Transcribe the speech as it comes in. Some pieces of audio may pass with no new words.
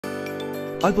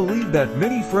I believe that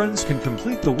many friends can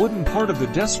complete the wooden part of the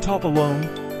desktop alone,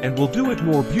 and will do it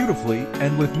more beautifully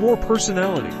and with more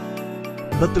personality.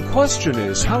 But the question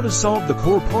is how to solve the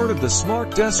core part of the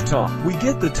smart desktop. We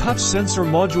get the touch sensor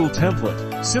module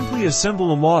template, simply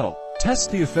assemble a model,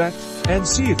 test the effect, and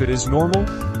see if it is normal.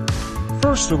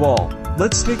 First of all,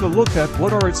 let's take a look at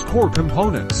what are its core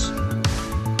components.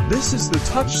 This is the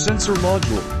touch sensor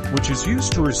module, which is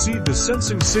used to receive the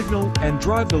sensing signal and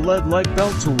drive the LED light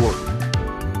belt to work.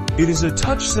 It is a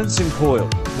touch sensing coil,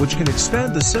 which can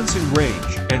expand the sensing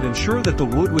range and ensure that the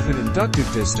wood with an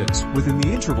inductive distance within the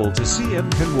interval to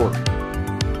cm can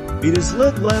work. It is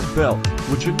LED lamp belt,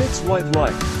 which emits white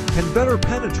light, can better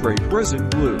penetrate resin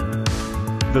glue.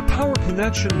 The power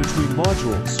connection between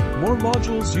modules. More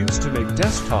modules used to make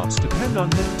desktops depend on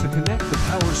them to connect the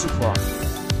power supply.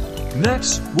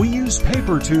 Next, we use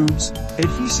paper tubes,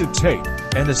 adhesive tape,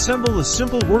 and assemble a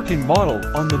simple working model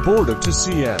on the board of 2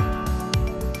 cm.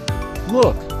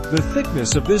 Look, the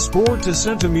thickness of this board to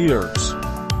centimeters.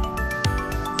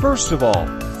 First of all,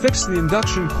 fix the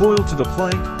induction coil to the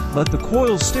plank, let the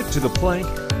coil stick to the plank,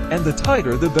 and the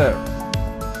tighter the better.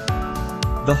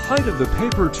 The height of the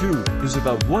paper tube is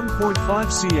about 1.5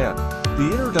 cm.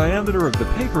 The inner diameter of the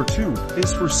paper tube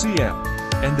is 4 cm,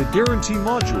 and the guarantee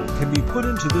module can be put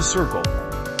into the circle,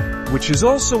 which is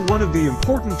also one of the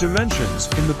important dimensions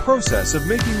in the process of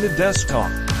making the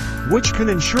desktop, which can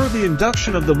ensure the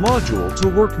induction of the module to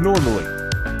work normally.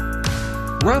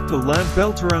 Wrap the lamp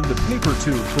belt around the paper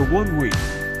tube for 1 week,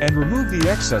 and remove the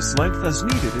excess length as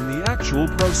needed in the actual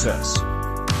process.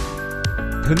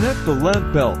 Connect the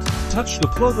lamp belt, touch the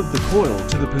plug of the coil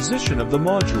to the position of the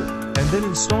module, and then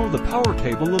install the power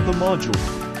cable of the module.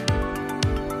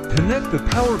 Connect the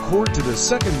power cord to the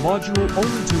second module.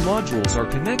 Only 2 modules are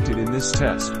connected in this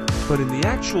test, but in the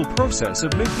actual process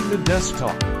of making the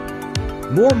desktop,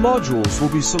 more modules will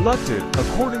be selected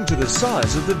according to the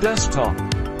size of the desktop,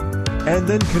 and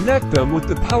then connect them with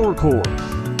the power cord.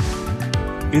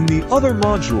 In the other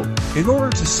module, in order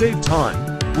to save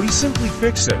time, we simply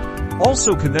fix it.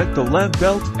 Also connect the lamp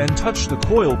belt and touch the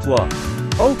coil plug.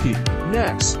 Okay,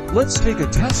 next, let's take a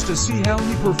test to see how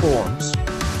he performs.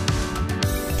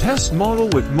 Test model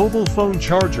with mobile phone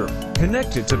charger,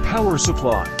 connected to power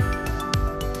supply.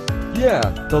 Yeah,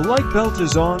 the light belt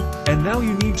is on, and now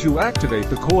you need to activate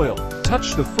the coil.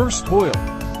 Touch the first coil,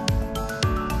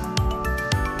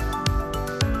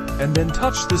 and then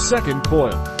touch the second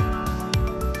coil.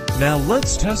 Now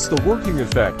let's test the working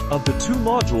effect of the 2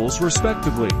 modules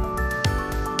respectively.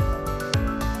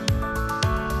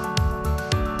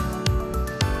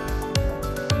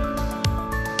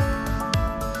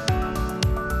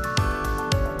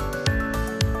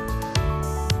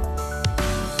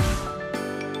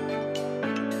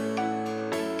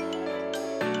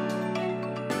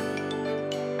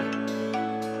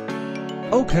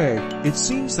 Okay, it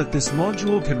seems that this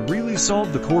module can really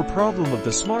solve the core problem of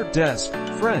the smart desk.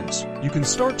 Friends, you can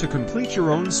start to complete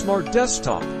your own smart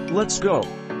desktop. Let's go.